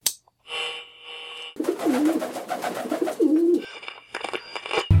I'm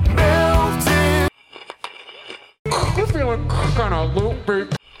feeling kind of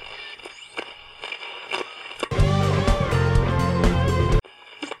loopy.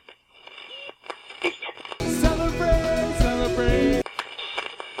 Celebrate.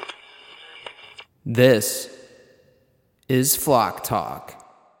 This is Flock Talk.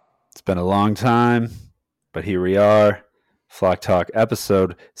 It's been a long time, but here we are. Flock Talk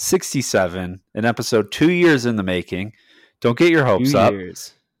episode 67, an episode 2 years in the making. Don't get your hopes 2 up.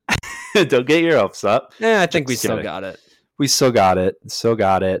 years. Don't get your hopes up. Yeah, I think we Just still kidding. got it. We still got it. Still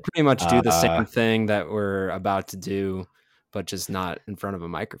got it. Pretty much do the same thing that we're about to do, but just not in front of a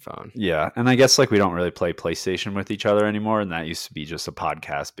microphone. Yeah, and I guess like we don't really play PlayStation with each other anymore, and that used to be just a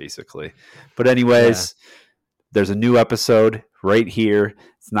podcast basically. But anyways, There's a new episode right here.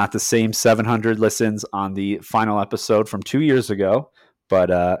 It's not the same 700 listens on the final episode from 2 years ago, but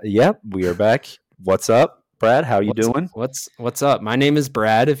we are back. What's up, Brad? How you doing? What's up? My name is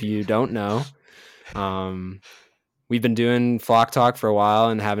Brad, if you don't know. We've been doing Flock Talk for a while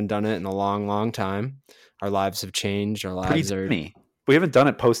and haven't done it in a long, long time. Our lives have changed. Our lives are... Pre-Demi. We haven't done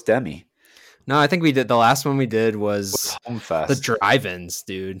it post-Demi. No, I think we did. The last one we did was Home Fest. the drive-ins,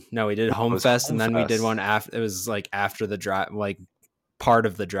 dude. No, we did Home Fest, and then we did Fest. one after. It was like after the drive, like part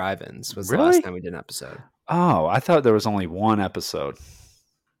of the drive-ins was the Really? last time we did an episode. Oh, I thought there was only one episode.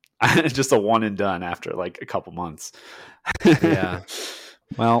 Just a one and done after like a couple months. Yeah.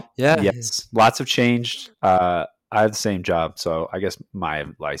 Well, Yeah. yes, lots have changed. I have the same job, so I guess my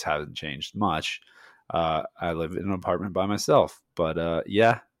life hasn't changed much. I live in an apartment by myself, but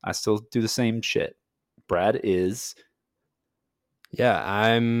I still do the same shit. Brad is...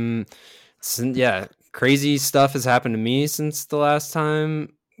 Yeah, crazy stuff has happened to me since the last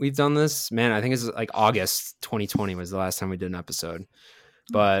time we've done this. Man, I think it's like August 2020 was the last time we did an episode.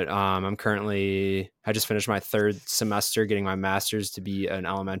 But I just finished my third semester getting my master's to be an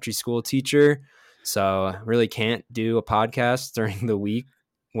elementary school teacher. So I really can't do a podcast during the week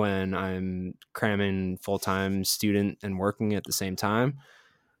when I'm cramming full-time student and working at the same time.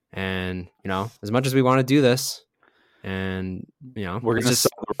 And, as much as we want to do this, and, we're going to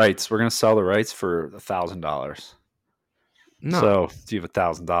sell the rights. We're going to sell the rights for $1,000. No. So do you have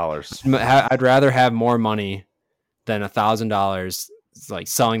 $1,000? I'd rather have more money than $1,000 like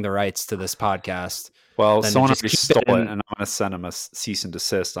selling the rights to this podcast. Well, Then someone just already keep stole it it, in- and I'm going to send them a cease and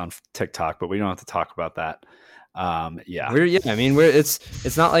desist on TikTok, but we don't have to talk about that. Yeah.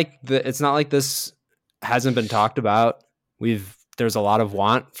 It's not like this hasn't been talked about. There's a lot of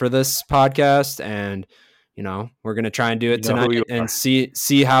want for this podcast, and we're going to try and do it tonight and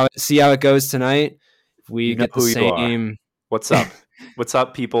see how it goes tonight. If we get the same... What's up? What's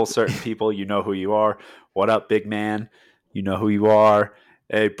up, people? Certain people, you know who you are. What up, big man? You know who you are.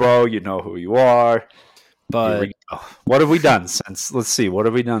 Hey, bro, you know who you are. But what have we done since? Let's see. What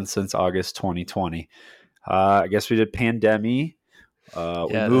have we done since August 2020? I guess we did Pandemic.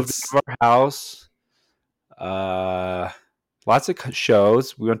 We moved to our house. Lots of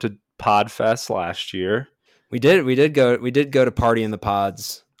shows. We went to Podfest last year. We did go to Party in the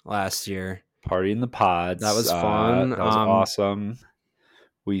Pods last year. Party in the Pods. That was fun. That was awesome.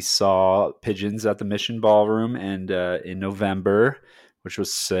 We saw Pigeons at the Mission Ballroom and in November, which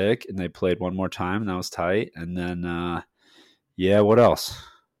was sick. And they played one more time, and that was tight. And then, what else?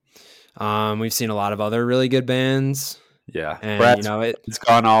 We've seen a lot of other really good bands. Yeah, and Brad's it's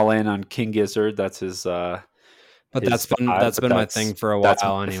gone all in on King Gizzard. That's his. But that's been my thing for a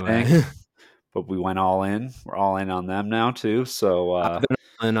while anyway. But we went all in. We're all in on them now too. So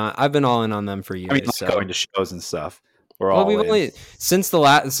I've been all in on them for years. I mean, like going to shows and stuff. Since the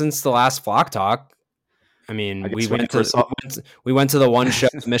last Flock Talk. I mean, we went to the one show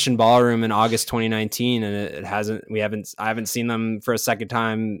at Mission Ballroom in August 2019, and I haven't seen them for a second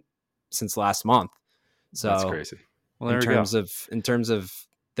time since last month. So that's crazy. Well, in terms of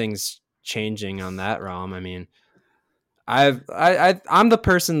things changing on that realm, I mean, I'm the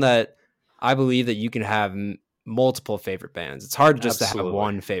person that I believe that you can have multiple favorite bands. It's hard just to have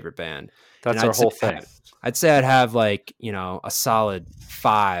one favorite band. That's our whole thing. I'd say I'd have like, a solid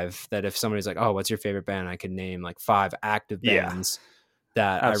 5 that if somebody's like, oh, what's your favorite band? I could name like 5 active bands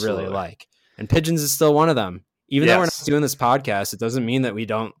that I really like. And Pigeons is still one of them. Even though we're not doing this podcast, it doesn't mean that we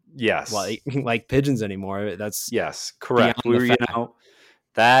don't like Pigeons anymore. That's correct.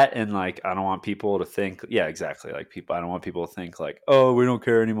 That, and like, I don't want people to think, exactly. Like I don't want people to think like, oh, we don't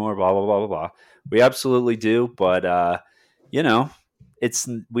care anymore, blah, blah, blah, blah, blah. We absolutely do. But,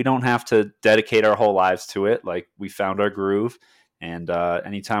 we don't have to dedicate our whole lives to it. Like, we found our groove, and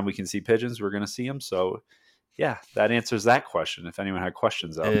anytime we can see Pigeons, we're going to see them. So yeah, that answers that question. If anyone had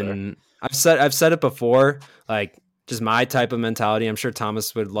questions out there, And I've said it before, like just my type of mentality. I'm sure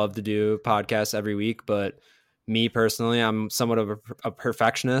Thomas would love to do podcasts every week, but me personally, I'm somewhat of a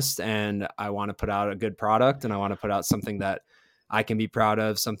perfectionist, and I want to put out a good product, and I want to put out something that I can be proud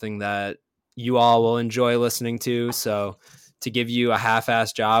of, something that you all will enjoy listening to. So to give you a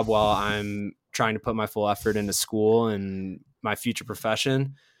half-assed job while I'm trying to put my full effort into school and my future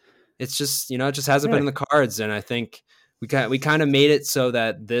profession, it's just, you know, it just hasn't been in the cards. And I think we kind of made it so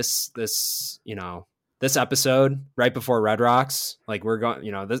that this episode right before Red Rocks, like we're going,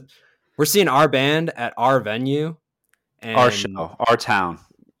 you know, we're seeing our band at our venue, and our show, our town.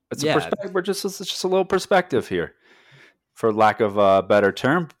 It's a perspective. It's just a little perspective here, for lack of a better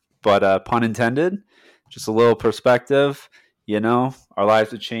term, but pun intended. Just a little perspective. You know, our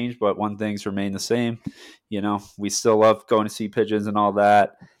lives have changed, but one thing's remained the same. You know, we still love going to see pigeons and all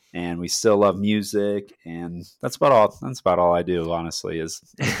that, and we still love music, and that's about all I do, honestly, is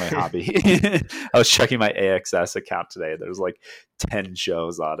my hobby. I was checking my AXS account today. There's like 10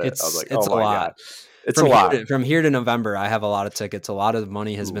 shows on it. I was like, it's oh my a lot. God. It's a lot. From here to November, I have a lot of tickets. A lot of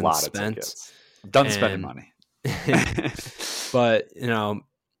money has been spent. I'm done spending money. But, you know,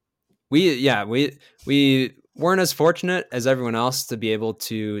 we weren't as fortunate as everyone else to be able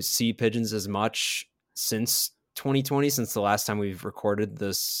to see pigeons as much since 2020, since the last time we've recorded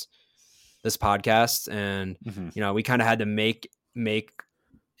this podcast. And, you know, we kind of had to make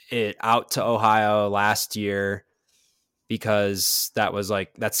it out to Ohio last year, because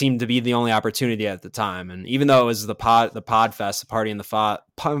that seemed to be the only opportunity at the time. And even though it was the pod fest, the party in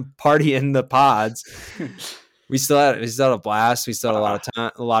the pods, we still had a blast. We still had a lot of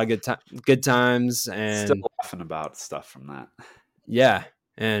time, a lot of good times, and still laughing about stuff from that. Yeah.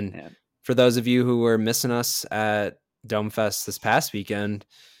 And for those of you who were missing us at Dome Fest this past weekend,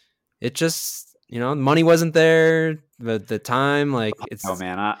 it just, you know, money wasn't there, but the time, like, it's, oh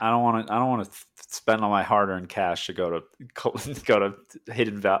man, I don't want to spend all my hard-earned cash to go to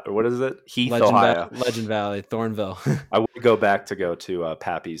Hidden Valley, or what is it? Heath, Ohio. Legend Valley, Thornville. I would go to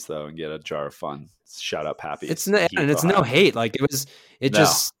Pappy's though and get a jar of fun. Shout out Pappy's. It's no hate. Like,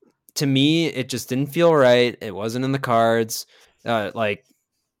 just, to me, it just didn't feel right. It wasn't in the cards. Like,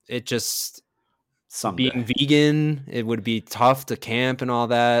 it just, someday. Being vegan, it would be tough to camp and all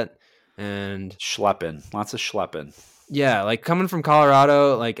that. And lots of schlepping. Yeah, like coming from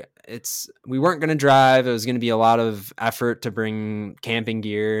Colorado, like we weren't going to drive. It was going to be a lot of effort to bring camping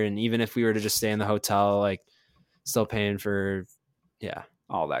gear. And even if we were to just stay in the hotel, like, still paying for,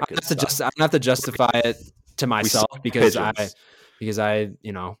 all that good stuff. I don't have to justify it to myself, because I,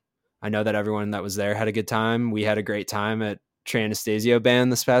 you know, I know that everyone that was there had a good time. We had a great time at Trey Anastasio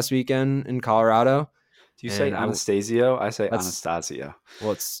band this past weekend in Colorado. Do you say Anastasio? I say Anastasio.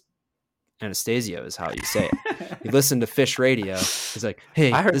 Well, it's Anastasio is how you say it. You listen to Fish Radio. It's like,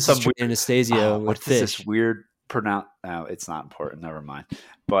 hey, I heard this is Anastasio with Fish. This weird No, it's not important. Never mind.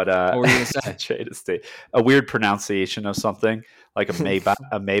 But what were you gonna say? A weird pronunciation of something, like a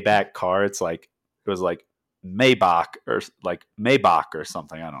Maybach car. It was like Maybach or like Maybach or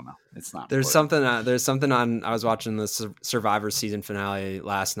something. I don't know. It's not. There's something on. I was watching the Survivor season finale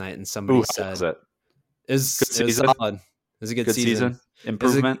last night, and somebody said it was solid. It was a good season.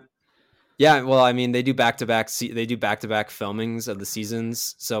 Improvement. Yeah, well, I mean, they do back-to-back filmings of the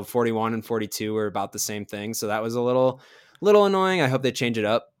seasons. So 41 and 42 were about the same thing. So that was a little annoying. I hope they change it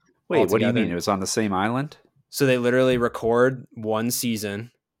up. Wait, what do you mean? It was on the same island? So they literally record one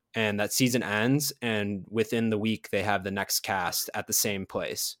season, and that season ends, and within the week they have the next cast at the same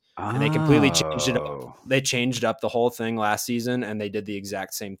place. And they completely changed it up. They changed up the whole thing last season, and they did the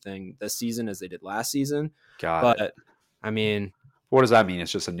exact same thing this season as they did last season. But I mean, what does that mean?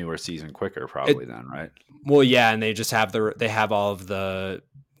 It's just a newer season, quicker, probably then, right? Well, yeah, and they just have all of the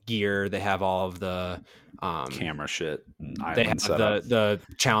gear. They have all of the camera shit. They have the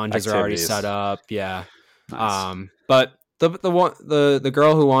challenges are already set up. Yeah. Nice. But the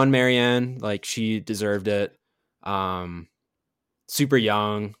girl who won, Marianne, like, she deserved it. Super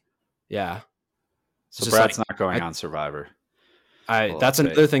young. Yeah. So Brad's not going on Survivor. That's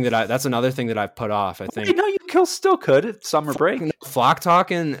another thing that I've put off. I think. No, you still could at summer break. Flock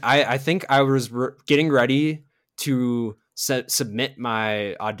Talk, and I think I was getting ready to submit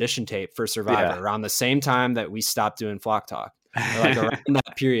my audition tape for Survivor around the same time that we stopped doing Flock Talk, like around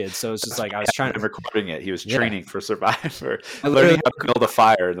that period. So it's just like I was trying to recording it. He was training for Survivor, learning how to build a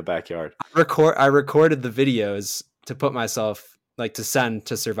fire in the backyard. I recorded the videos to put myself. Like, to send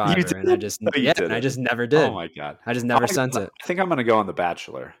to Survivor, and I just never did. Oh my God, I just never sent it. I think I'm gonna go on The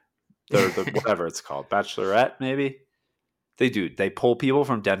Bachelor, the whatever it's called, Bachelorette, maybe. I They do. They pull people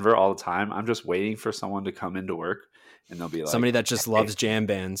from Denver all the time. I'm just waiting for someone to come into work, and they'll be like, Somebody that just loves jam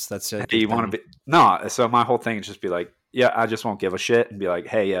bands. That's it. "Hey, you want to be?" No. So my whole thing is just be like, "Yeah, I just won't give a shit," and be like,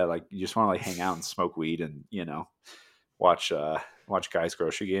 "Hey, yeah, like you just want to like hang out and smoke weed and watch guys'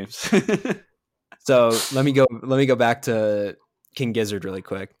 grocery games." So let me go back to King Gizzard really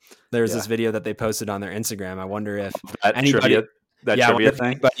quick. There's this video that they posted on their Instagram. I wonder if anybody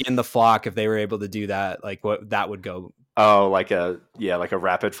in the flock, if they were able to do that, like what that would go. Oh, like a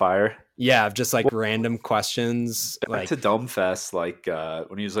rapid fire. Yeah, just like random questions. Back to Dome Fest, like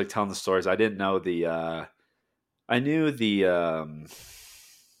when he was like telling the stories, I didn't know I knew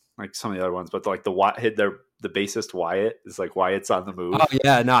like some of the other ones, but like the bassist Wyatt is like Wyatt's on the move. Oh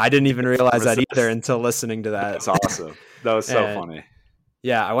yeah, no, I didn't even realize that either until listening to that. That's awesome. That was so funny.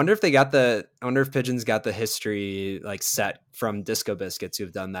 Yeah, I wonder if Pigeons got the history like set from Disco Biscuits,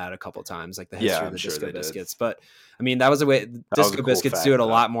 who've done that a couple times, like the history of the Disco Biscuits. But I mean, that was a way Disco Biscuits do it a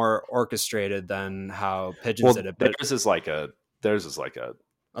lot more orchestrated than how Pigeons did it. But theirs is like a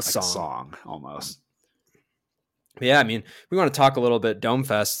song almost. But yeah, I mean, we want to talk a little bit Dome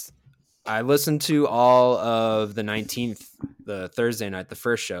Fest. I listened to all of the 19th, the Thursday night, the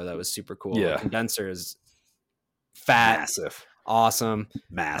first show. That was super cool. Yeah. The Condenser is fat, massive, awesome,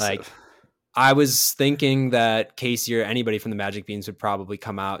 massive. Like, I was thinking that Casey or anybody from the Magic Beans would probably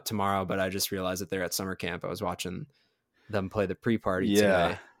come out tomorrow, but I just realized that they're at summer camp. I was watching them play the pre-party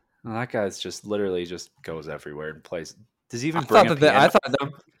today. Well, that guy's just literally just goes everywhere and plays. Does he even I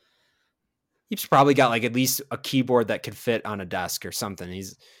thought he's probably got like at least a keyboard that could fit on a desk or something.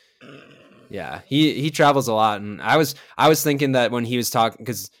 He travels a lot, and I was thinking that when he was talking,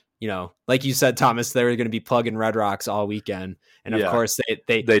 because like you said, Thomas, they were going to be plugging Red Rocks all weekend, and of course they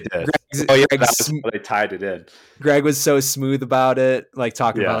did. They tied it in. Greg was so smooth about it, like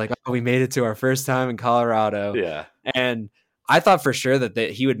talking about like, oh, we made it to our first time in Colorado. Yeah, and I thought for sure that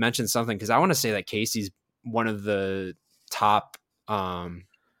he would mention something, because I want to say that Casey's one of the top.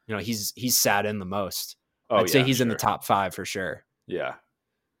 He's sat in the most. I'd say he's in the top 5 for sure. Yeah.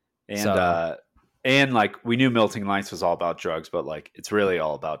 And like we knew Melting Lights was all about drugs, but like it's really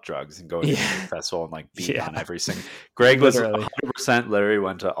all about drugs and going to the festival and like being on every single. Greg was 100% literally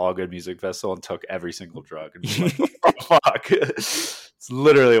went to All Good Music Festival and took every single drug and was like, oh, fuck. It's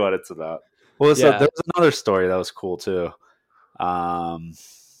literally what it's about. Well, there was another story that was cool too. How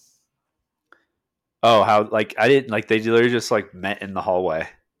like I didn't like they literally just like met in the hallway,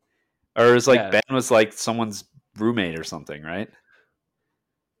 or it was like Ben was like someone's roommate or something, right?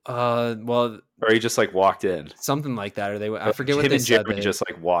 Well, or he just like walked in, something like that, or I forget what they said. Jerry just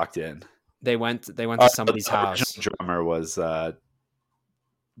like walked in. They went to somebody's house. The drummer was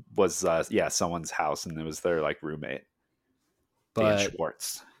someone's house, and it was their like roommate, Dan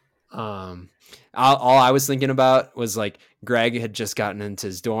Schwartz. All I was thinking about was like Greg had just gotten into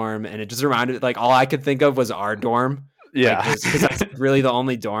his dorm, and it just reminded, like, all I could think of was our dorm. Yeah, because that's really the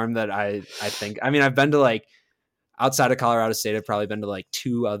only dorm that I think. I mean, I've been to like outside of Colorado State, I've probably been to like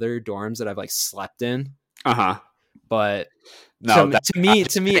 2 other dorms that I've like slept in. But no, to me,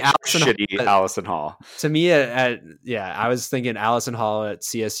 Allison Hall. To me, I was thinking Allison Hall at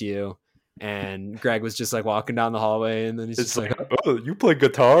CSU. And Greg was just like walking down the hallway, and then he's just like, "Oh, you play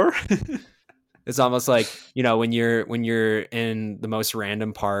guitar?" It's almost like, when you're in the most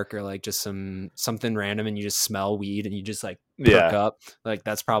random park, or like just something random, and you just smell weed and you just like perk up. Like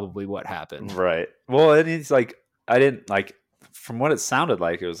that's probably what happened, right? Well, and it's like I didn't like, from what it sounded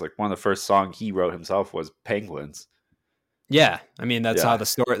like, it was like one of the first songs he wrote himself was Penguins. Yeah, I mean that's how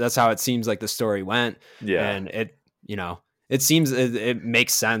it seems like the story went. Yeah, and it it seems it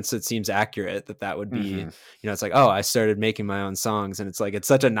makes sense. It seems accurate that would be, it's like, oh, I started making my own songs, and it's like, it's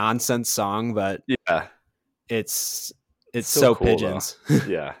such a nonsense song, but it's so cool, Pigeons.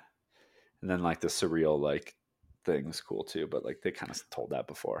 Yeah. And then like the surreal like thing was cool too, but like they kind of told that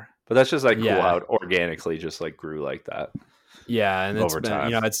before, but that's just like cool how it organically just like grew like that. Yeah. And over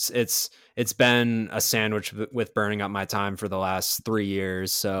time, it's been a sandwich with Burning Up My Time for the last 3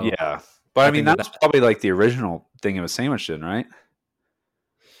 years. So yeah. But I mean, that's probably like the original thing it was sandwiched in, right?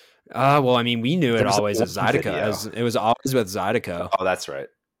 Well, I mean, we knew it always as Zydeco. It was always with Zydeco. Oh, that's right.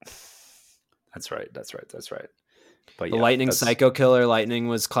 That's right. But the Lightning Psycho Killer Lightning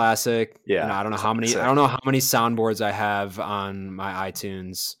was classic. Yeah. And I don't know how many soundboards I have on my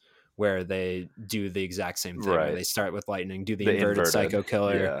iTunes where they do the exact same thing. Right. Where they start with Lightning, do the inverted Psycho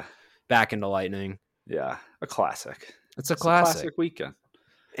Killer, back into Lightning. Yeah. A classic. It's a classic weekend.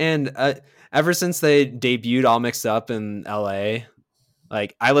 And ever since they debuted All Mixed Up in LA,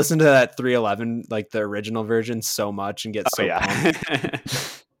 like I listened to that 311, like the original version, so much and get so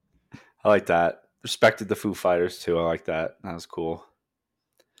pumped. I like that. respected the Foo Fighters too. I like that. That was cool.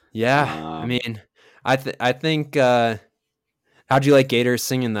 Yeah, I mean, I think. How'd you like Gator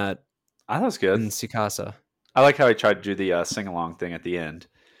singing that That was in good. Sukasa? I like how he tried to do the sing along thing at the end.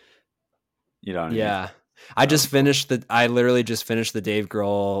 You know what I mean? Yeah. I literally just finished the Dave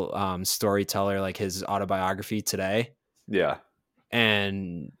Grohl Storyteller, like his autobiography today. Yeah.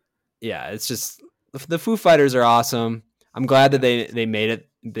 And yeah, it's just the Foo Fighters are awesome. I'm glad that they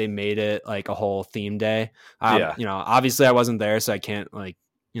made it like a whole theme day. Yeah. You know, obviously I wasn't there, so I can't like,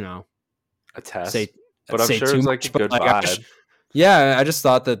 you know, Attest. say But I'm say sure too it was like much, a but, good like, vibe. I just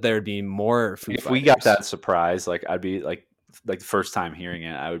thought that there'd be more Foo If Fighters. we got that surprise, like I'd be like the first time hearing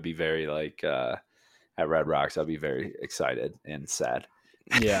it, I would be very like at Red Rocks, I'd be very excited and sad.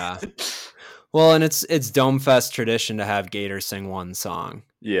 Yeah. Well, and it's Dome Fest tradition to have Gator sing one song.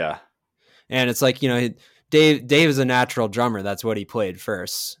 Yeah. And it's like, you know, Dave is a natural drummer. That's what he played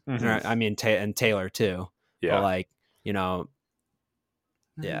 1st. Mhm. I mean, and Taylor too. Yeah. But like, you know,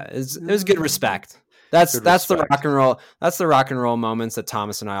 yeah, it was good respect. That's the rock and roll. That's the rock and roll moments that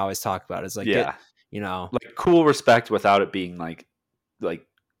Thomas and I always talk about. It's like, Yeah. you know, Like cool respect without it being like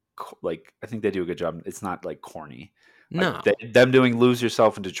I think they do a good job. It's not like corny. no. Like them doing "Lose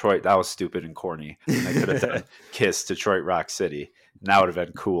Yourself" in Detroit, that was stupid and corny. And they could have done "Kiss" Detroit Rock City, and that would have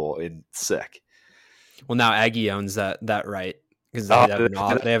been cool and sick. Well, now Aggie owns that right because they,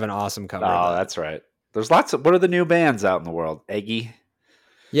 they have an awesome cover. Oh, that's right. There's lots of. What are the new bands out in the world? Eggy.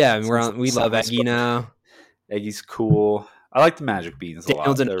 Yeah, and we love Aggie now. Eggy's cool. I like the Magic Beans a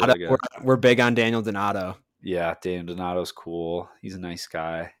lot. They're really good. We're big on Daniel Donato. Yeah, Daniel Donato's cool. He's a nice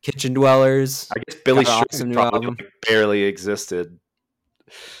guy. Kitchen Dwellers. I guess Billy got an Strings awesome probably album. barely existed.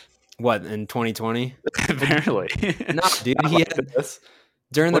 What, in 2020? Barely. No, dude. Not He like had, this.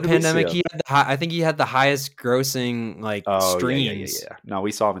 during What the did we see pandemic, him? I think he had the highest grossing like streams. Yeah. No,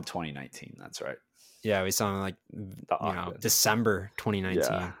 we saw him in 2019. That's right. Yeah, we saw him like Ogden. December 2019.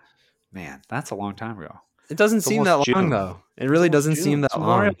 Yeah. Man, that's a long time ago. It doesn't It's seem that almost long June. though. It really doesn't June. seem that It's long.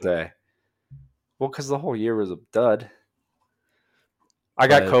 Memorial Day. Well, because the whole year was a dud. I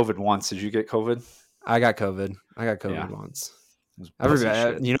got But- COVID once. Did you get COVID? I got COVID. Yeah. Once. It was pussy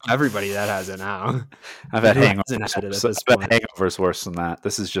Everybody, shit. you know, everybody that has it now. I've had Who hasn't hangovers. had it at I've this had point? hangovers worse than that.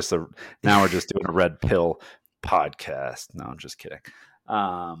 This is just now we're just doing a red pill podcast. No, I'm just kidding.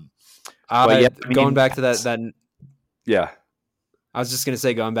 But yeah, I mean, Going back to that yeah, I was just gonna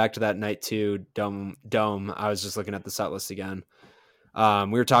say, going back to that night 2 dome. I was just looking at the set list again.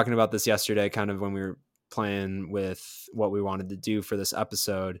 We were talking about this yesterday, kind of when we were playing with what we wanted to do for this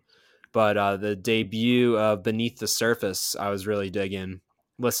episode. But the debut of Beneath the Surface, I was really digging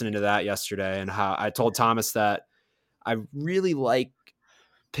listening to that yesterday, and how I told Thomas that I really like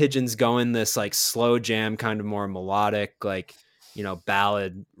Pigeons going this like slow jam, kind of more melodic, like, you know,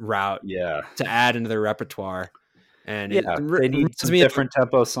 ballad route yeah, to add into their repertoire. And yeah. it They need reminds some me of- different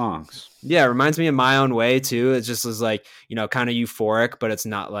tempo songs. yeah, it reminds me of My Own Way too. It just was like, you know, kind of euphoric, but it's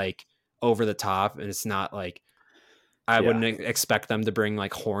not like over the top, and it's not like I Yeah. wouldn't expect them to bring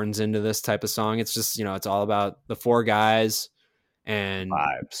like horns into this type of song. It's just, you know, it's all about the 4 guys, and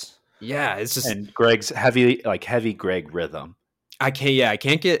Vibes. yeah, it's just And Greg's heavy Greg rhythm. I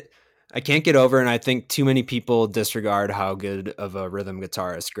can't get over, and I think too many people disregard how good of a rhythm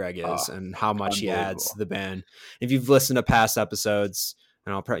guitarist Greg is, Oh, and how much he adds unbelievable. to the band. If you've listened to past episodes,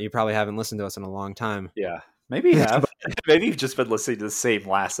 and you probably haven't listened to us in a long time. Yeah, maybe you have. Maybe you've just been listening to the same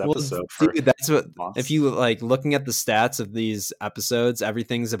last episode. Dude, that's what. months. If you like looking at the stats of these episodes,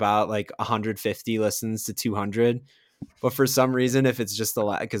 everything's about like 150 listens to 200. But for some reason, if it's just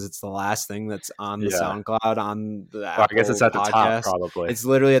because it's the last thing that's on the Yeah. SoundCloud on the Well, I guess it's at the top, podcast, probably. it's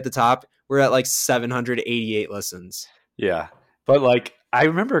literally at the top. We're at like 788 listens. Yeah. But like I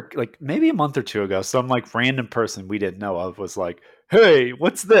remember like maybe a month or two ago, some like random person we didn't know of was like, "Hey,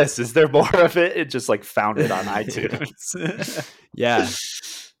 what's this? Is there more of it?" It just like found it on iTunes. Yeah,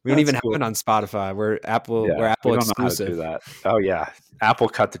 we don't even That's cool. have it on Spotify. We're Apple. Yeah, We're Apple we don't know how to do exclusive. that. Oh yeah. Apple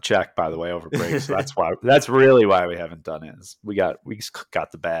cut the check, by the way, over break. So that's really why we haven't done it. Is we just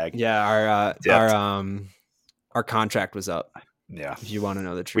got the bag. Yeah, Yeah. our contract was up. Yeah. If you want to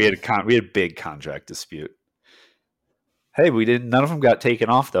know the We truth, had a big contract dispute. Hey, none of them got taken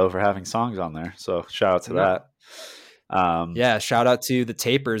off though for having songs on there. So shout out to No. that. yeah. Shout out to the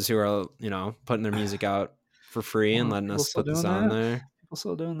Tapers who are, you know, putting their music out for free and Oh, letting people us still put this doing on that? there. People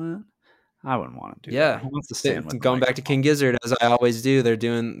still doing that? I wouldn't want to do Yeah. that. Who wants to stand with Going the back to King Gizzard, as I always do, they're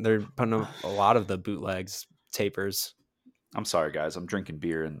putting a lot of the bootlegs, Tapers. I'm sorry, guys. I'm drinking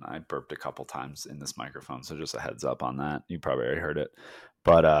beer and I burped a couple times in this microphone, so just a heads up on that. You probably already heard it,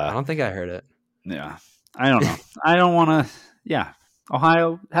 but I don't think I heard it. yeah, I don't know. I don't want to. Yeah,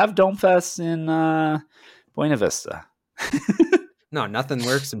 Ohio, have Dome Fest in Buena Vista. No, nothing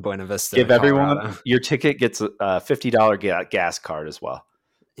works in Buena Vista. Give everyone Colorado. your ticket gets a $50 gas card as well.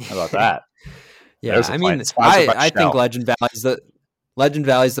 How about that? Yeah, There's a I plan. mean, Sponsored by I think Shell. Legend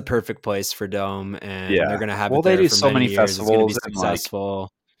Valley's the perfect place for Dome, and Yeah. they're gonna have Well, it they there do for so many years. It's gonna be festivals and, like,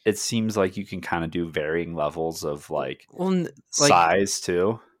 successful. It seems like you can kind of do varying levels of like Well, size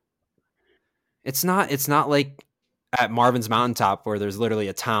too. it's not like at Marvin's Mountaintop where there's literally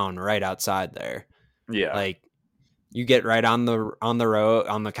a town right outside there. Yeah. Like you get right on the road,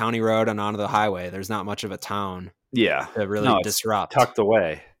 on the county road, and onto the highway. There's not much of a town Yeah. to really it's disrupt. tucked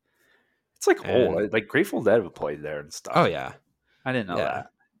away. It's like And- old. Like Grateful Dead have played there and stuff. Oh yeah, I didn't know Yeah. that.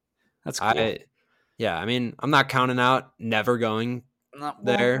 That's cool. I mean, I'm not counting out never going No,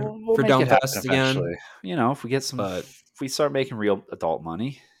 there for make Dome it happen Fest again. eventually. You know, if we get some, But if we start making real adult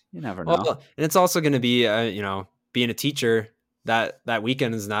money, you never know. well, and it's also going to be, being a teacher, that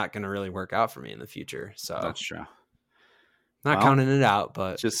weekend is not going to really work out for me in the future. So That's true. not Well, counting it out,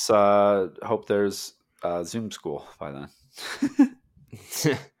 but Just hope there's Zoom school by then.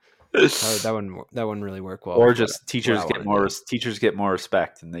 that wouldn't really work well. Or with just what teachers I get wanna more do. teachers get more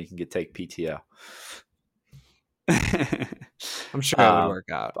respect and they can take PTO. I'm sure it would work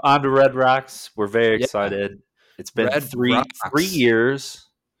out. On to Red Rocks. We're very Yeah. excited. It's been Red 3 Rocks. years.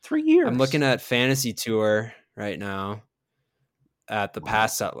 3 years. I'm looking at Fantasy Tour right now at the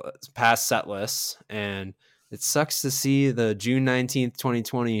past set lists, and it sucks to see the June 19th,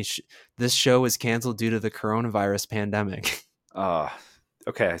 2020. This show was canceled due to the coronavirus pandemic.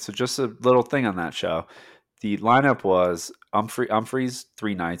 Okay, so just a little thing on that show. The lineup was Humphreys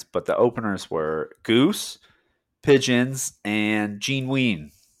 3 nights, but the openers were Goose, Pigeons, and Gene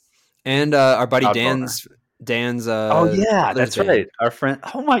Ween. And our buddy Todd Dan's Oh yeah, other that's band. right. Our friend.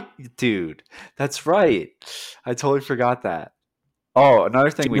 Oh my dude, that's right. I totally forgot that. Oh,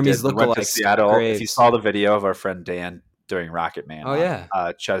 another thing we Jeremy's did. We went to lookalikes, Seattle. If you Graves. saw the video of our friend Dan during Rocket Man, Oh, on,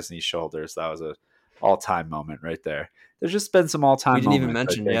 yeah. Chesney's shoulders, that was a all-time moment right there. There's just been some all-time. We didn't even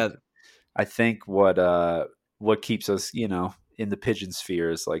moments, mention yet. I think what keeps us, in the pigeon sphere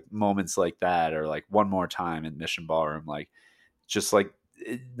is like moments like that, or like One More Time in Mission Ballroom, like just like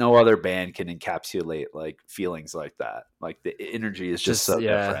no other band can encapsulate like feelings like that. Like the energy is just so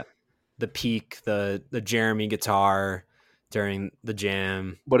different. The peak, the Jeremy guitar during the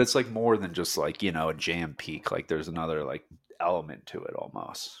jam. But it's like more than just like, a jam peak. Like there's another like element to it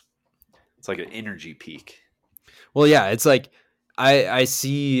almost. It's like an energy peak. Well, yeah, it's like I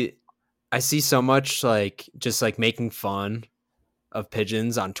see so much like just like making fun of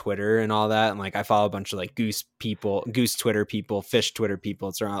pigeons on Twitter and all that, and like I follow a bunch of like goose Twitter people, fish Twitter people.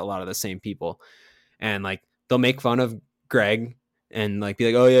 It's around a lot of the same people, and like they'll make fun of Greg and like be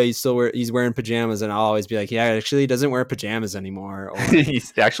like, oh yeah, he's wearing pajamas, and I'll always be like, yeah, actually he doesn't wear pajamas anymore. Or He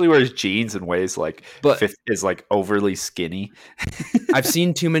actually wears jeans and weighs like, but is like overly skinny. I've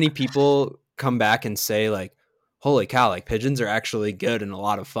seen too many people come back and say like, holy cow, like pigeons are actually good and a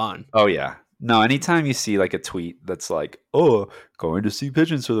lot of fun. Oh yeah. No, anytime you see like a tweet that's like, oh, going to see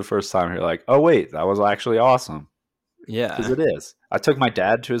pigeons for the first time, you're like, oh wait, that was actually awesome. Yeah. Because it is. I took my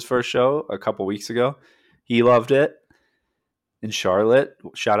dad to his first show a couple weeks ago. He loved it. In Charlotte.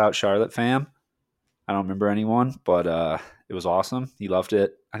 Shout out Charlotte fam. I don't remember anyone, but it was awesome. He loved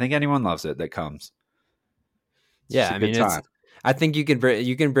it. I think anyone loves it that comes. Yeah, I mean, I think you can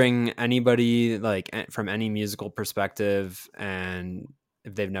bring anybody like from any musical perspective, and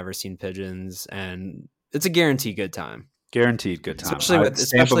if they've never seen pigeons, and it's a guaranteed good time. Guaranteed good time.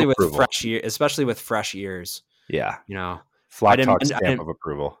 Especially with fresh ears. Yeah. Flat Talk stamp of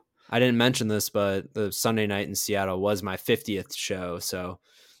approval. I didn't mention this, but the Sunday night in Seattle was my 50th show, so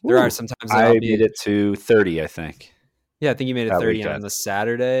there are some times I made it to 30, I think. Yeah, I think you made it 30 weekend. On the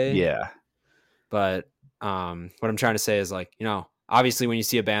Saturday. Yeah. But what I'm trying to say is like, obviously when you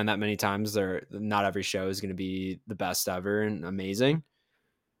see a band that many times, not every show is going to be the best ever and amazing.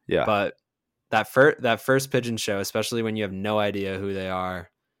 Yeah. But that first pigeon show, especially when you have no idea who they are,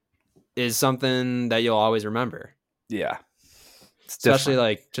 is something that you'll always remember. Yeah. Especially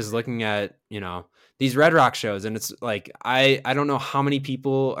like just looking at, these Red Rock shows. And it's like, I don't know how many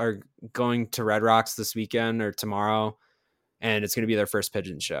people are going to Red Rocks this weekend or tomorrow, and it's going to be their first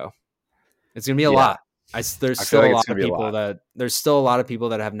pigeon show. It's going to be a lot. There's still a lot of people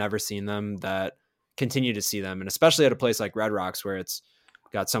that have never seen them that continue to see them. And especially at a place like Red Rocks, where it's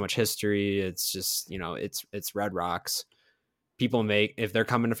got so much history. It's just, it's Red Rocks. People if they're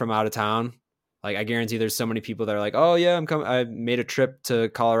coming from out of town, like I guarantee there's so many people that are like, oh yeah, I made a trip to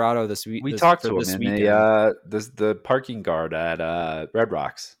Colorado this week. We talked to him and the parking guard at Red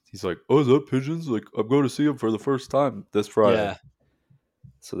Rocks. He's like, oh, is that pigeons? Like I'm going to see them for the first time this Friday. Yeah.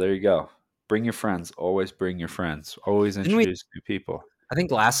 So there you go. Bring your friends. Always bring your friends. Always Didn't we- introduce new people. I think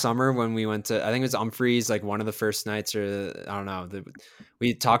last summer when we went to, I think it was Umphreys, like one of the first nights, or I don't know,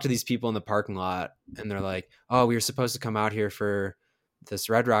 we talked to these people in the parking lot, and they're like, "Oh, we were supposed to come out here for this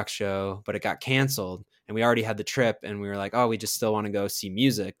Red Rock show, but it got canceled, and we already had the trip, and we were like, oh, we just still want to go see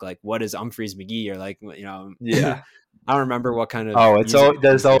music. Like, what is Umphreys McGee, or like, you know, Yeah. I don't remember what kind of. Oh, it's music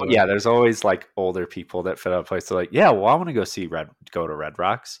there's they were. there's always like older people that fit out a place. They're like, yeah, well, I want to go to Red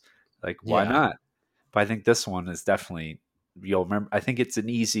Rocks. Like, why Yeah. not? But I think this one is definitely, you'll remember. I think it's an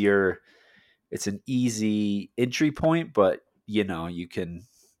easy entry point, but you know, you can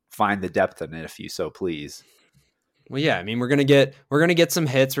find the depth in it if you so please. Well, yeah, I mean, we're gonna get some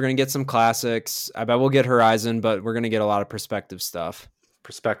hits, we're gonna get some classics. I bet we'll get Horizon, but we're gonna get a lot of perspective stuff.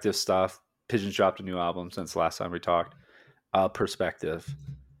 Pigeons dropped a new album since last time we talked. Perspective.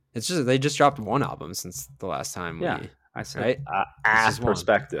 It's just they just dropped one album since the last time. Yeah, I said right? It's just one.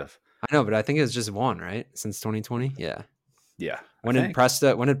 Perspective. I know, but I think it was just one, right? Since 2020. Yeah. Yeah. When did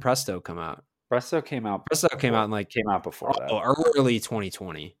Presto come out? Presto came out. Presto came out in like came out before that. Early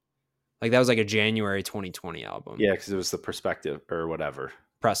 2020. Like that was like a January 2020 album. Yeah, because it was the Perspective or whatever.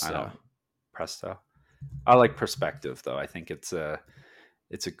 Presto. I like Perspective though. I think it's a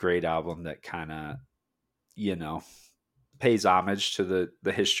great album that kind of, you know, pays homage to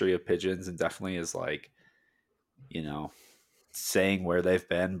the history of Pigeons and definitely is like, you know, saying where they've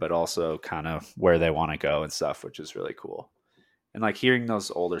been, but also kind of where they want to go and stuff, which is really cool. And like hearing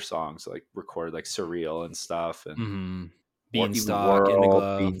those older songs, like recorded like Surreal and stuff, and Beanstalk, World,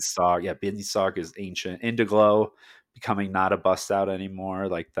 Indiglo. Beanstalk. Yeah, Beanstalk is ancient. Indiglo becoming not a bust out anymore.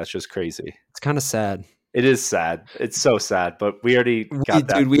 Like that's just crazy. It's kind of sad. It is sad. It's so sad, but we already got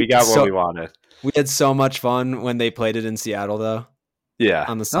that. Dude, we got what we wanted. We had so much fun when they played it in Seattle, though. Yeah,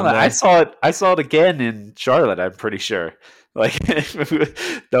 on the no, Sunday. I saw it again in Charlotte. I'm pretty sure. Like,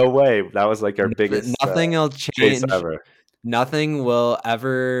 no way. That was like our biggest. Nothing will change. Ever. Nothing will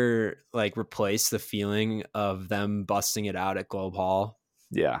ever like replace the feeling of them busting it out at Globe Hall.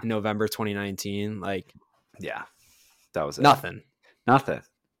 Yeah, in November 2019. Like, yeah, that was it. Nothing.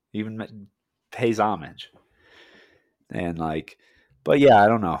 Even pays homage. And like, but yeah, I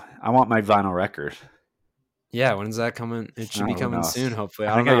don't know. I want my vinyl record. Yeah, when's that coming? It should be coming soon, hopefully.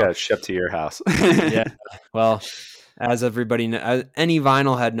 I think I got it shipped to your house. Yeah. Well, as everybody knows, any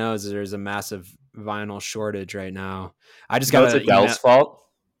vinyl head knows, there's a massive vinyl shortage right now. I just got it's Adele's fault.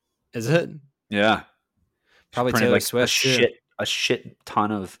 Is it? Yeah. Probably Taylor Swift. A shit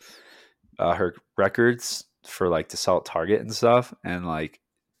ton of her records for like to sell at Target and stuff, and like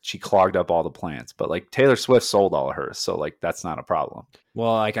she clogged up all the plants. But like Taylor Swift sold all of hers, so like that's not a problem.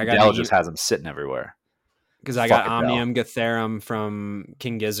 Well, like Adele just has them sitting everywhere. Because I got Omnium Gatherum from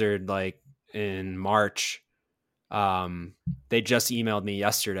King Gizzard like in March. They just emailed me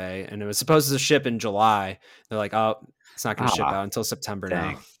yesterday, and it was supposed to ship in July. They're like, "Oh, it's not going to ship out until September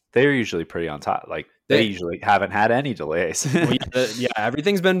now." They're usually pretty on top. Like they usually haven't had any delays. Well, yeah,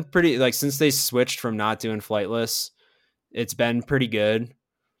 everything's been pretty like since they switched from not doing flightless. It's been pretty good.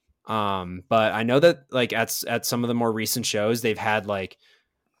 But I know that like at some of the more recent shows, they've had like.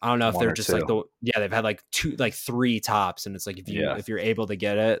 I don't know if they're just like they've had like 3 tops, and it's like if you're able to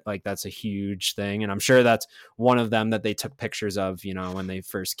get it, like that's a huge thing. And I'm sure that's one of them that they took pictures of, you know, when they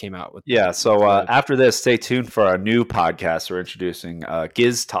first came out with. Yeah. So after this, stay tuned for our new podcast. We're introducing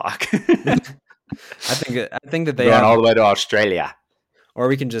Giz Talk. I think that they going all the way to Australia, or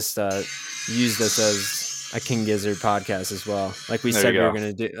we can just use this as a King Gizzard podcast as well. Like we said we were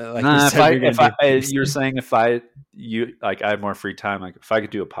going to do. You're saying if I had more free time, like if I could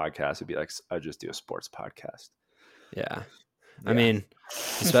do a podcast, it'd be like I'd just do a sports podcast. Yeah. I mean,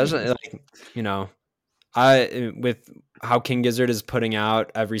 especially like, you know, with how King Gizzard is putting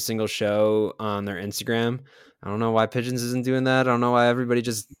out every single show on their Instagram. I don't know why Pigeons isn't doing that. I don't know why everybody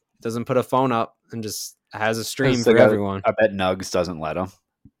just doesn't put a phone up and just has a stream for everyone. I bet Nugs doesn't let them.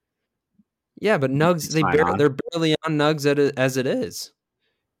 Yeah, but Nugs, they're barely on Nugs as it is.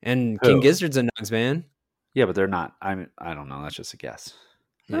 And Who? King Gizzard's a Nugs man. Yeah, but they're not. I don't know. That's just a guess.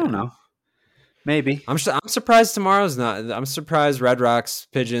 Yeah. I don't know. Maybe. I'm surprised tomorrow's not. I'm surprised Red Rocks,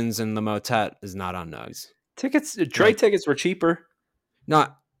 Pigeons, and the Motet is not on Nugs. Tickets, tickets were cheaper.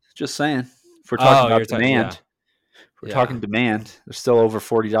 Not just saying. If we're talking about demand. We're Yeah. talking demand. They're still over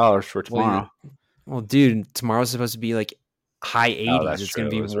 $40 for tomorrow. Well, dude, tomorrow's supposed to be like high 80s. It's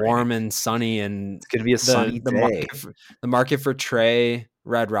going to be warm and sunny, and it's going to be a sunny day. The market for Trey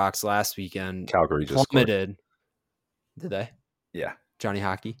Red Rocks last weekend, Calgary just plummeted. Did they? Yeah. Johnny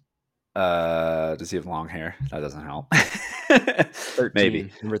Hockey. Does he have long hair? That doesn't help. 13,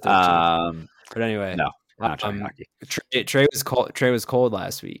 Maybe. Number 13. But anyway, no. Not track hockey. Trey was cold. Trey was cold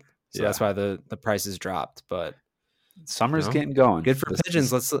last week, so Yeah. that's why the prices dropped. But Summer's getting going. good for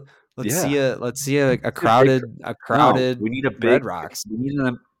pigeons. Let's Yeah. see a crowded we need a big Red Rocks. We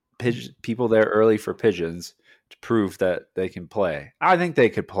need people there early for pigeons to prove that they can play. I think they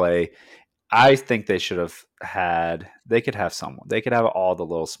could play. I think they should have had. They could have someone. They could have all the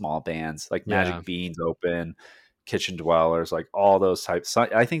little small bands like Magic Beans open, Kitchen Dwellers, like all those types.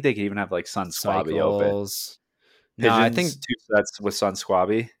 I think they could even have like Sun Squabby open. Cycles. Pigeons, No, I think 2 sets with Sun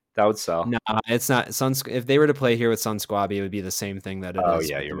Squabby. That would sell. no, it's not. If they were to play here with Sun Squabby, it would be the same thing that it is.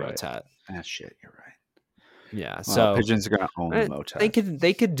 Yeah, with you're the right. Motet. Ah, shit, you're right. Yeah, Well, so pigeons are gonna own the Motet.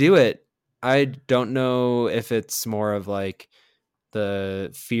 they could do it. I don't know if it's more of like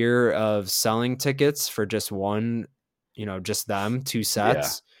the fear of selling tickets for just one, just them 2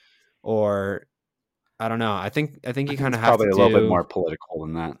 sets, or I don't know. I think you kind of have probably to a little bit more political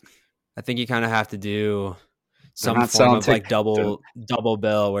than that. I think you kind of have to do some not form selling of like tickets. double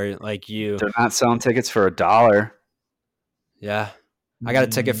bill where like They're not selling tickets for $1. Yeah. I got a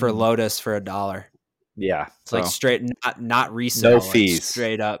ticket for Lotus for $1. Yeah, It's like straight, not resale. No like fees.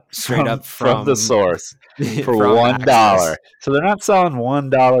 straight up from the source for from $1. Access. So they're not selling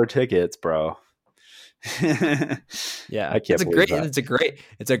 $1 tickets, bro. Yeah, I can't believe that.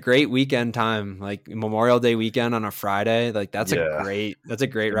 It's a great weekend time, like Memorial Day weekend on a Friday. Like that's a great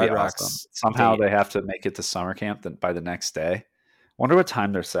It'd Red be Rocks. awesome. Somehow date. they have to make it to summer camp by the next day. Wonder what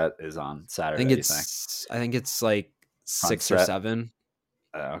time their set is on Saturday. I think it's like 6 or 7.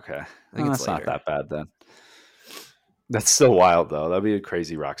 Okay. I think it's that's later. not that bad then. That's still wild though. That'd be a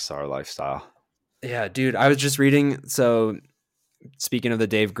crazy rock star lifestyle. Yeah, dude. I was just reading. So speaking of the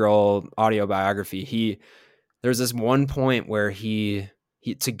Dave Grohl audio biography, there's this one point where he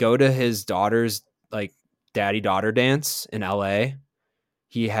to go to his daughter's like daddy-daughter dance in LA.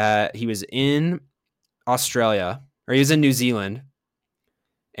 He was in Australia, or he was in New Zealand,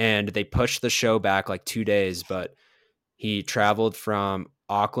 and they pushed the show back like 2 days, but he traveled from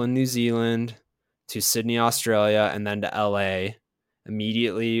Auckland, New Zealand to Sydney, Australia, and then to LA.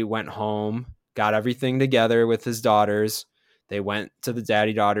 Immediately went home, got everything together with his daughters. They went to the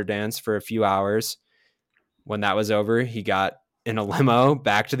daddy-daughter dance for a few hours. When that was over, he got in a limo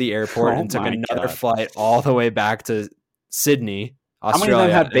back to the airport and took another flight all the way back to Sydney, Australia. How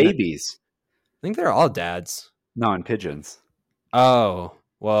many of them had babies? I think they're all dads. No, and pigeons. Oh,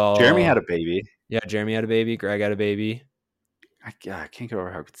 well. Jeremy had a baby. Yeah, Jeremy had a baby. Greg had a baby. I can't get over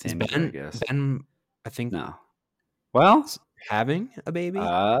how thin Greg is. Ben, I think. No. Well, having a baby?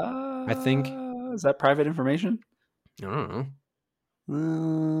 I think. Is that private information? I don't know.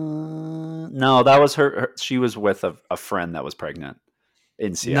 No, that was her. She was with a friend that was pregnant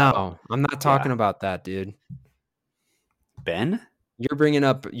in Seattle. No, I'm not talking about that, dude. Ben? You're bringing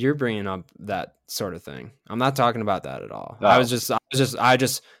up that sort of thing. I'm not talking about that at all. Oh. I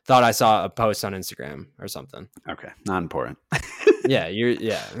just thought I saw a post on Instagram or something. Okay, not important. Yeah,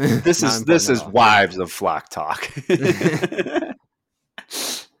 This is Wives of Flock Talk.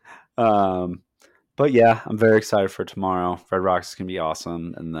 But yeah, I'm very excited for tomorrow. Red Rocks is gonna be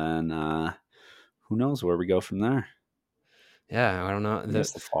awesome, and then who knows where we go from there? Yeah, I don't know.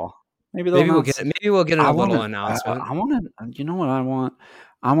 This the fall. Maybe we'll get a little announcement. I want to. You know what I want?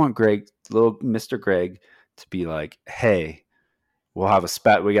 I want Greg, little Mr. Greg, to be like, "Hey, we'll have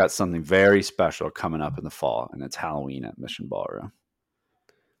we got something very special coming up in the fall, and it's Halloween at Mission Ballroom.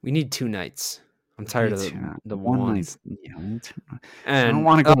 We need 2 nights. I'm tired of the one night. Yeah, and I don't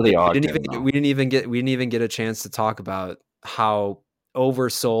want to go to the Ogden. We didn't even get a chance to talk about how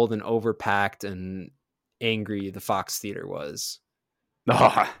oversold and overpacked and angry the Fox Theater was.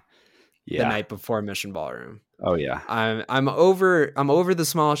 Oh, yeah. The night before Mission Ballroom. Oh yeah. I'm over the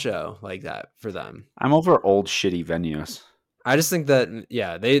small show like that for them. I'm over old shitty venues. I just think that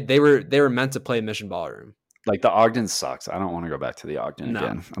they were meant to play Mission Ballroom. Like the Ogden sucks. I don't want to go back to the Ogden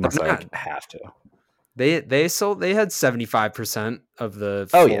again unless I have to. They had 75% of the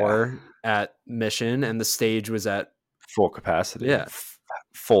floor at Mission, and the stage was at full capacity. Yeah,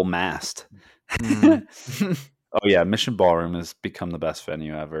 full mast. Oh yeah, Mission Ballroom has become the best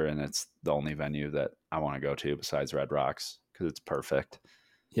venue ever, and it's the only venue that I want to go to besides Red Rocks because it's perfect.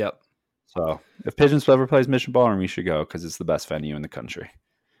 Yep. So if Pigeons ever plays Mission Ballroom, you should go because it's the best venue in the country.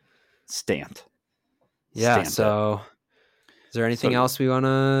 Stamped. Yeah. So, is there anything else we want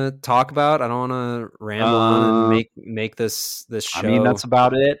to talk about? I don't want to ramble on and make this show. I mean, that's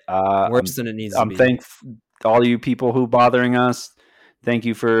about it. Worse than it needs to be. I'm thankful all you people who bothering us. Thank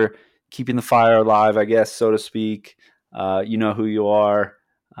you for keeping the fire alive, I guess, so to speak. You know who you are.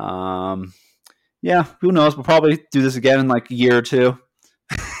 Yeah, who knows? We'll probably do this again in like a year or two.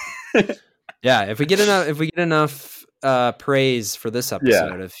 Yeah, if we get enough praise for this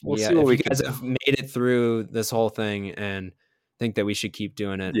episode, we'll see what if we you can guys do. have made it through this whole thing and think that we should keep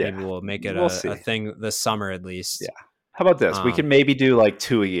doing it, Yeah, maybe we'll make it we'll a see. thing this summer at least. Yeah. How about this? We Um, can maybe do like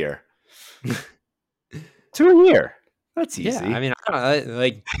 2 a year. 2 a year. That's easy. Yeah, I mean,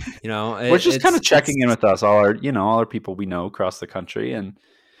 like, you know, we're just kind of it's- checking in with us, all our people we know across the country, and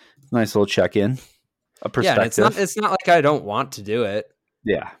nice little check in, a Yeah, perspective. and it's not like I don't want to do it.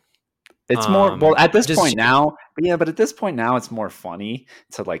 Yeah. It's more well at this just- point now, but at this point now it's more funny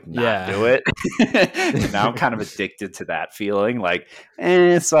to like not do it. And now I'm kind of addicted to that feeling. Like,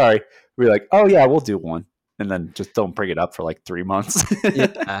 sorry. We're like, oh yeah, we'll do one. And then just don't bring it up for like 3 months.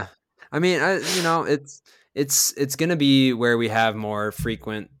 Yeah. I mean, it's gonna be where we have more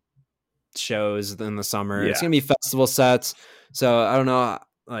frequent shows in the summer. It's Yeah. gonna be festival sets. So I don't know,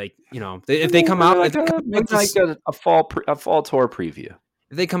 like, you know, if they come out like a fall tour preview.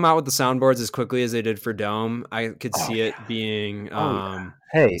 if they come out with the soundboards as quickly as they did for Dome, I could see it yeah. being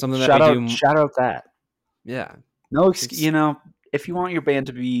Hey, something that shout we out do. shout out that. Yeah. No, It's- you know, if you want your band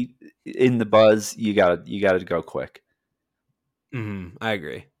to be in the buzz, you gotta go quick. I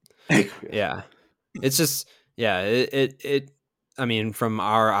agree. Yeah. It's just it I mean, from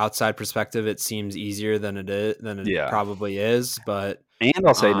our outside perspective, it seems easier than it probably is, but And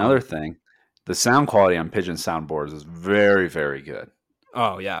I'll say another thing. The sound quality on Pigeon soundboards is very, very good.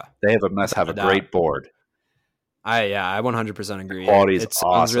 oh yeah. They must have a Without a great board. I 100% agree. quality is it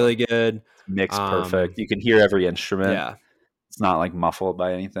sounds awesome. really good. Mixed perfect. You can hear every instrument. Yeah. It's not like muffled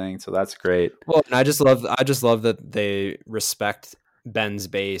by anything, so that's great. Well, and I just love that they respect Ben's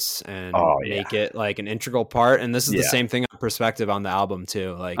bass and make it like an integral part. And this is the same thing on Perspective on the album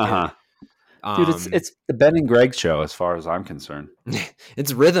too. Like, dude, it's the Ben and Greg show as far as I'm concerned.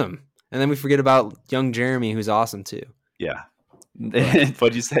 it's rhythm, and then we forget about young Jeremy, who's awesome too. Yeah.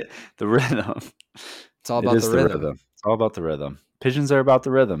 What'd you say? The rhythm. It's all about the rhythm. It's all about the rhythm. Pigeons are about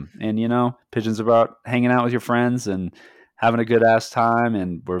the rhythm, and pigeons are about hanging out with your friends and having a good ass time.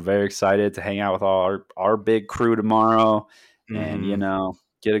 And we're very excited to hang out with all our big crew tomorrow. And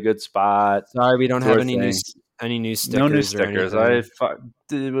get a good spot. Sorry, we don't have any new stickers. No new stickers.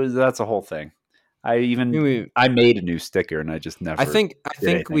 That's a whole thing. I made a new sticker and I just never. I think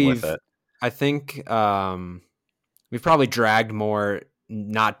we've probably dragged more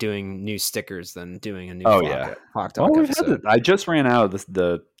not doing new stickers than doing a new Flock Talk episode. I just ran out of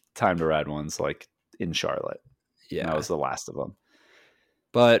the Time to Ride ones like in Charlotte. Yeah, that was the last of them.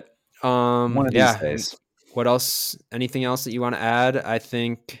 But one of these days. What else? Anything else that you want to add? I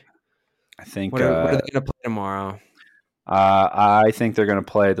think. What are they going to play tomorrow? I think they're going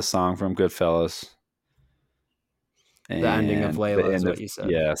to play the song from Goodfellas. The ending of Layla is what you said.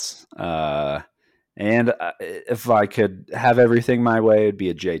 Yes. And if I could have everything my way, it'd be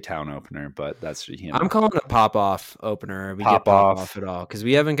a J-Town opener. But that's I'm calling it a pop-off opener. We pop get off pop-off at all because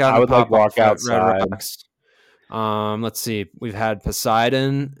we haven't gotten. I would like Walk Outside. Red Rocks. Let's see. We've had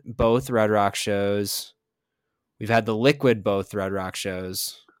Poseidon, both Red Rock shows. We've had the Liquid, both Red Rock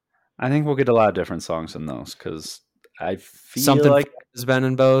shows. I think we'll get a lot of different songs in those because I feel Something like has been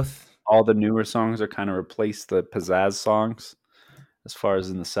in both. All the newer songs are kind of replaced the pizzazz songs as far as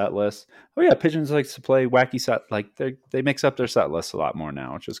in the set list. Oh yeah, Pigeons likes to play wacky set. Like they mix up their set list a lot more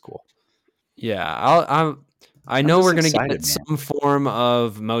now, which is cool. Yeah, I know we're gonna excited, get some form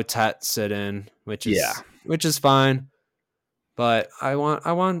of motet sit in, which is fine. But I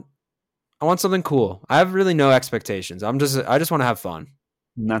want something cool. I have really no expectations. I just want to have fun.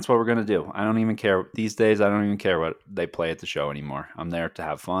 And that's what we're going to do. I don't even care. These days, I don't even care what they play at the show anymore. I'm there to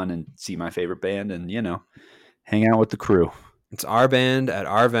have fun and see my favorite band and, hang out with the crew. It's our band at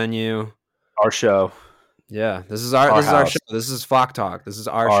our venue. Our show. Yeah, this is our show. This is Flock Talk. This is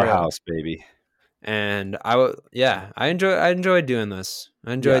our show. House, baby. And I enjoyed doing this.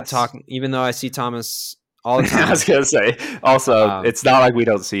 I enjoyed talking, even though I see Thomas all the time. I was going to say, also, it's not like we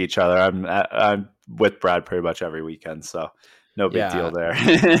don't see each other. I'm with Brad pretty much every weekend, so no big deal there.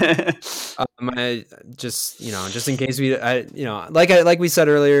 I just in case like we said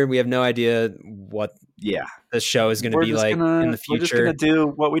earlier, we have no idea what this show is going to be like in the future. We're just going to do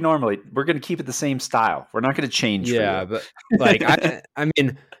what we're going to keep it the same style. We're not going to change. Yeah, but like I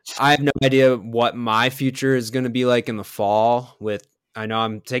mean, I have no idea what my future is going to be like in the fall. I know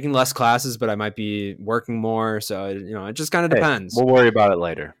I'm taking less classes, but I might be working more. So, it just kind of depends. We'll worry about it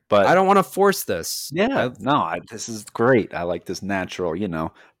later. But I don't want to force this. Yeah, this is great. I like this natural,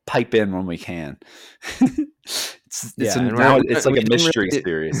 pipe in when we can. It's like a mystery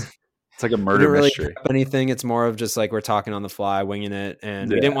series. It's like a we murder didn't really mystery. prep anything. It's more of just like we're talking on the fly, winging it, and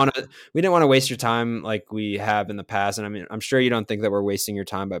Yeah. we didn't want to waste your time like we have in the past. And I mean, I'm sure you don't think that we're wasting your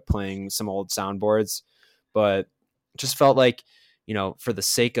time by playing some old soundboards, but it just felt like, you know, for the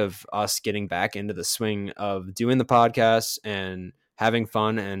sake of us getting back into the swing of doing the podcast and having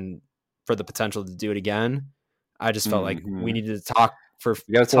fun, and for the potential to do it again, I just felt like we needed to talk for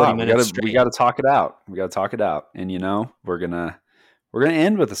We got to 40 talk. minutes straight. We got to talk it out. We got to talk it out. And you know, we're gonna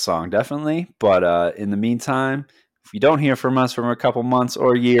end with a song, definitely. But in the meantime, if you don't hear from us from a couple months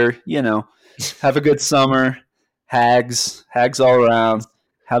or a year, you know, have a good summer. Hags all around.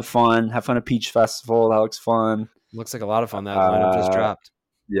 Have fun at Peach Festival. That looks fun. Looks like a lot of fun. That lineup just dropped.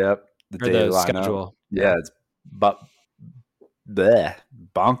 Yep, Or day the lineup. schedule. Yeah, it's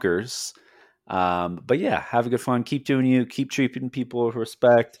bonkers. But yeah, have a good fun. Keep doing you. Keep treating people with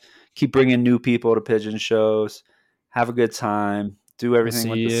respect. Keep bringing new people to Pigeon shows. Have a good time. Do everything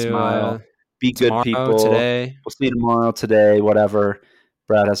with a smile. Be good people. Today. We'll see you tomorrow, today, whatever.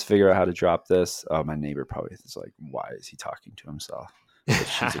 Brad has to figure out how to drop this. Oh, my neighbor probably is like, why is he talking to himself? But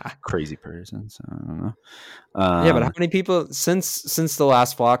she's a crazy person, so I don't know. Yeah, but how many people since the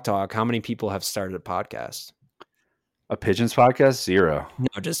last Flock Talk? How many people have started a podcast? A Pigeons podcast? 0.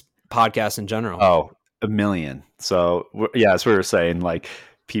 No, just podcasts in general. Oh, 1 million. So yeah, that's what we were saying. Like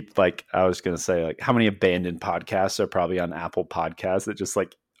people, like I was gonna say, like how many abandoned podcasts are probably on Apple Podcasts that just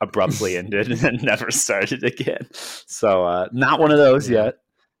like abruptly ended and then never started again. So not one of those yet.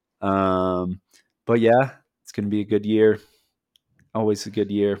 But yeah, it's gonna be a good year. Always a good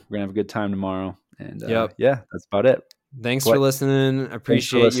year. We're gonna have a good time tomorrow. And yeah, that's about it. Thanks for listening.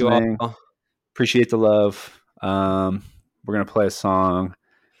 Appreciate you all. Appreciate the love. We're gonna play a song.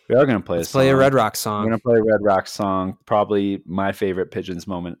 We are gonna play a song. Play a Red Rock song. We're gonna play a Red Rock song. Probably my favorite Pigeons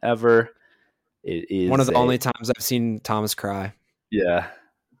moment ever. It is one of the only times I've seen Thomas cry. Yeah,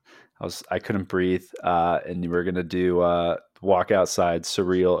 I couldn't breathe. And we're gonna do "Walk Outside"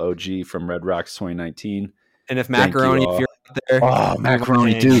 Surreal OG from Red Rocks 2019. And if Macaroni, if you're out there, oh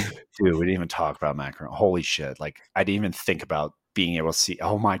Macaroni, dude, we didn't even talk about Macaroni. Holy shit! Like I didn't even think about being able to see.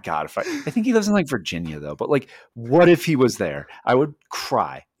 Oh my god! If I think he lives in like Virginia though, but like, what if he was there? I would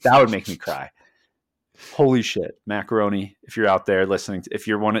cry. That would make me cry. Holy shit, Macaroni! If you're out there listening, if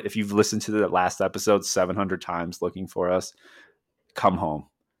you've listened to the last episode 700 times looking for us, come home.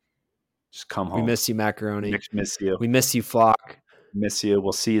 Just come home. We miss you, Macaroni. Miss you. We miss you, Flock. Miss you.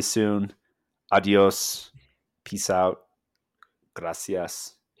 We'll see you soon. Adios. Peace out.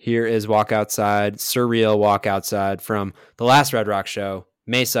 Gracias. Here is Walk Outside, Surreal Walk Outside from the last Red Rock show,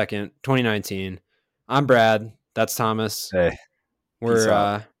 May 2nd, 2019. I'm Brad. That's Thomas. Hey.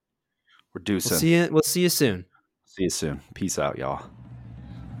 We're deucing. We'll see you soon. See you soon. Peace out, y'all.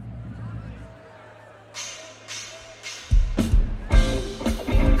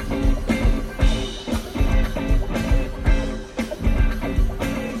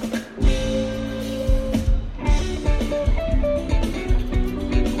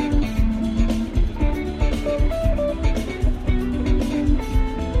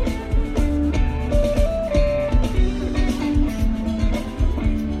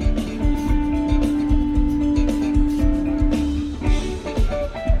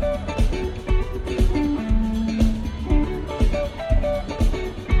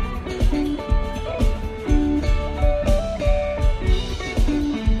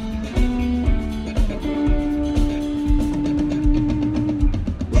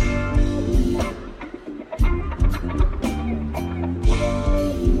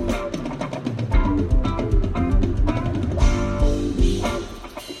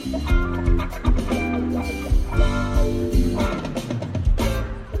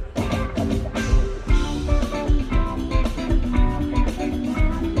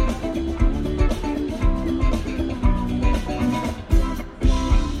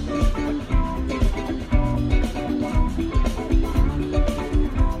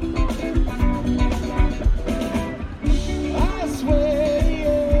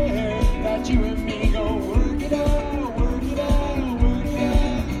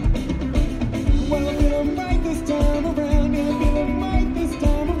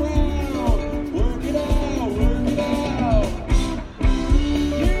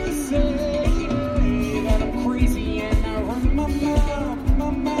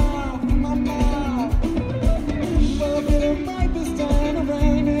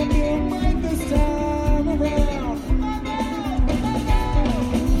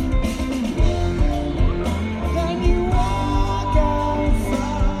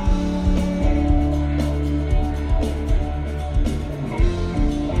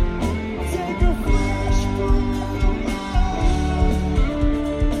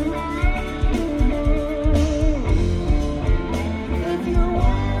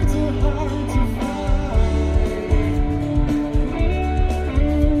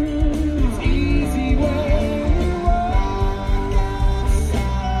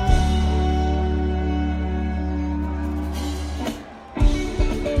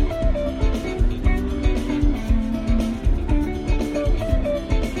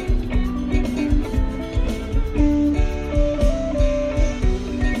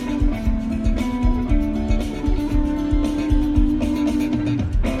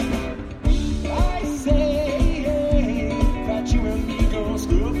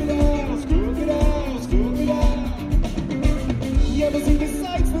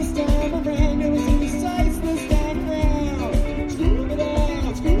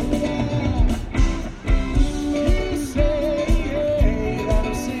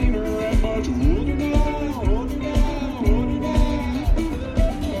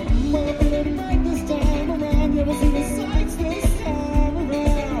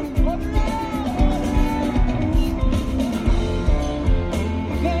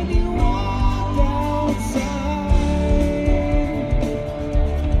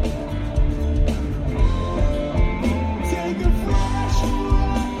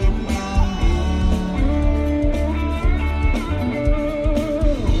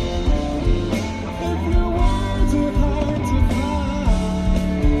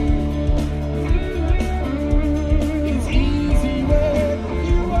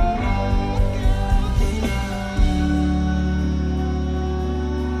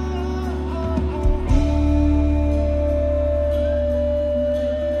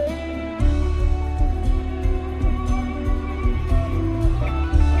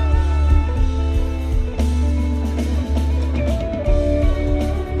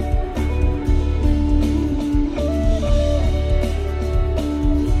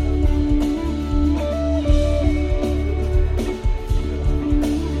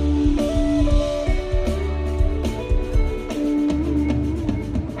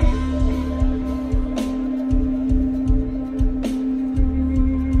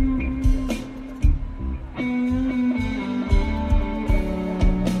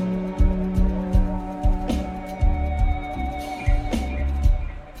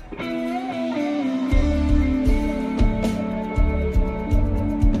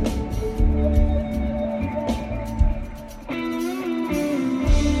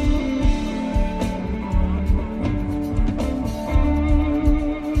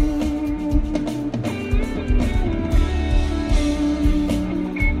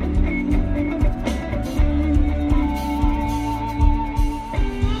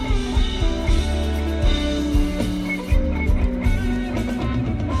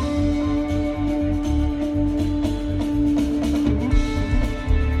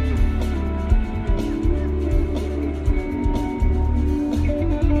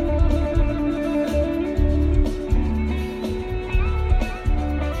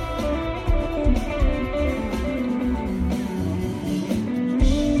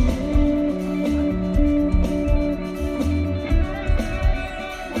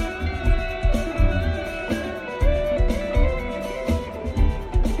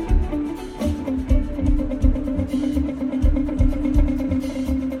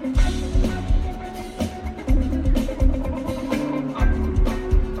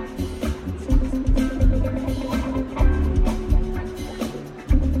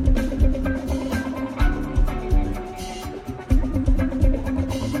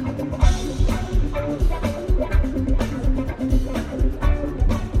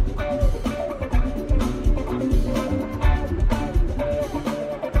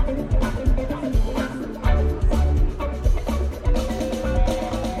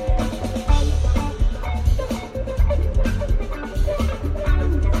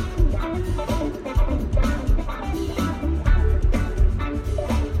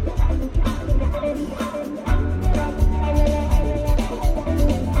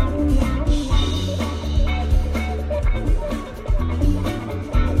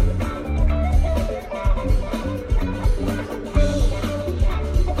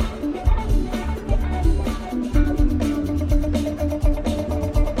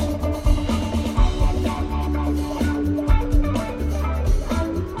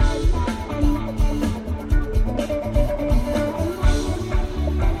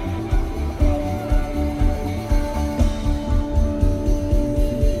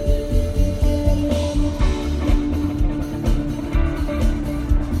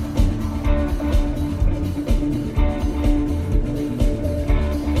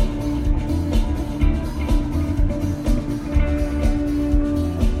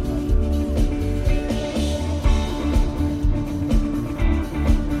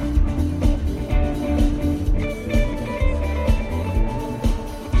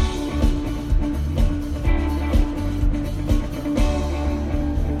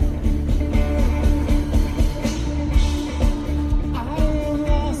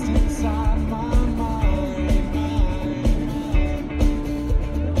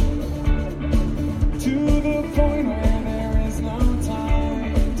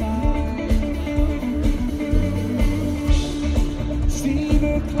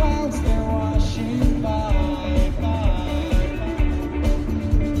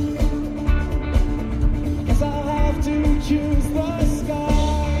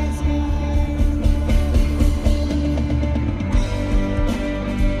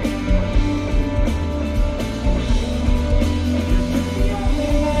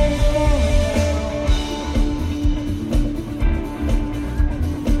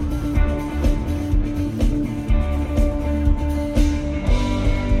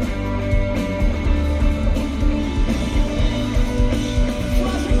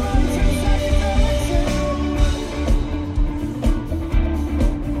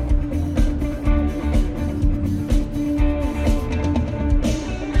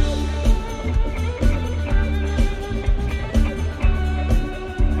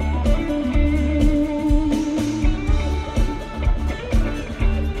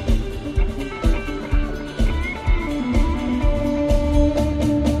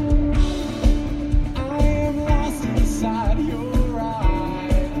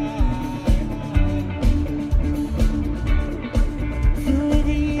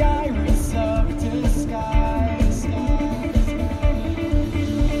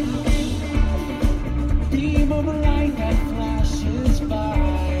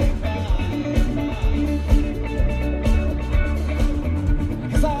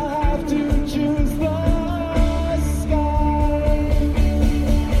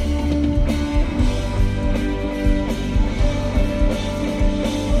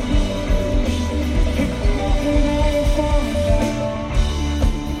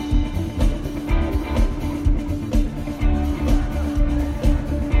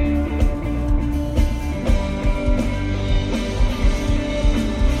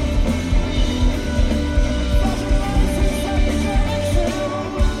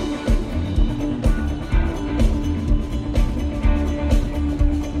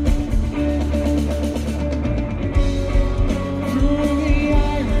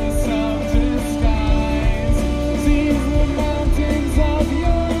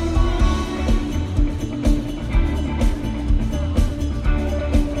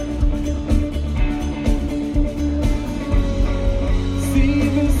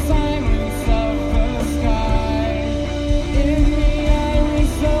 the side.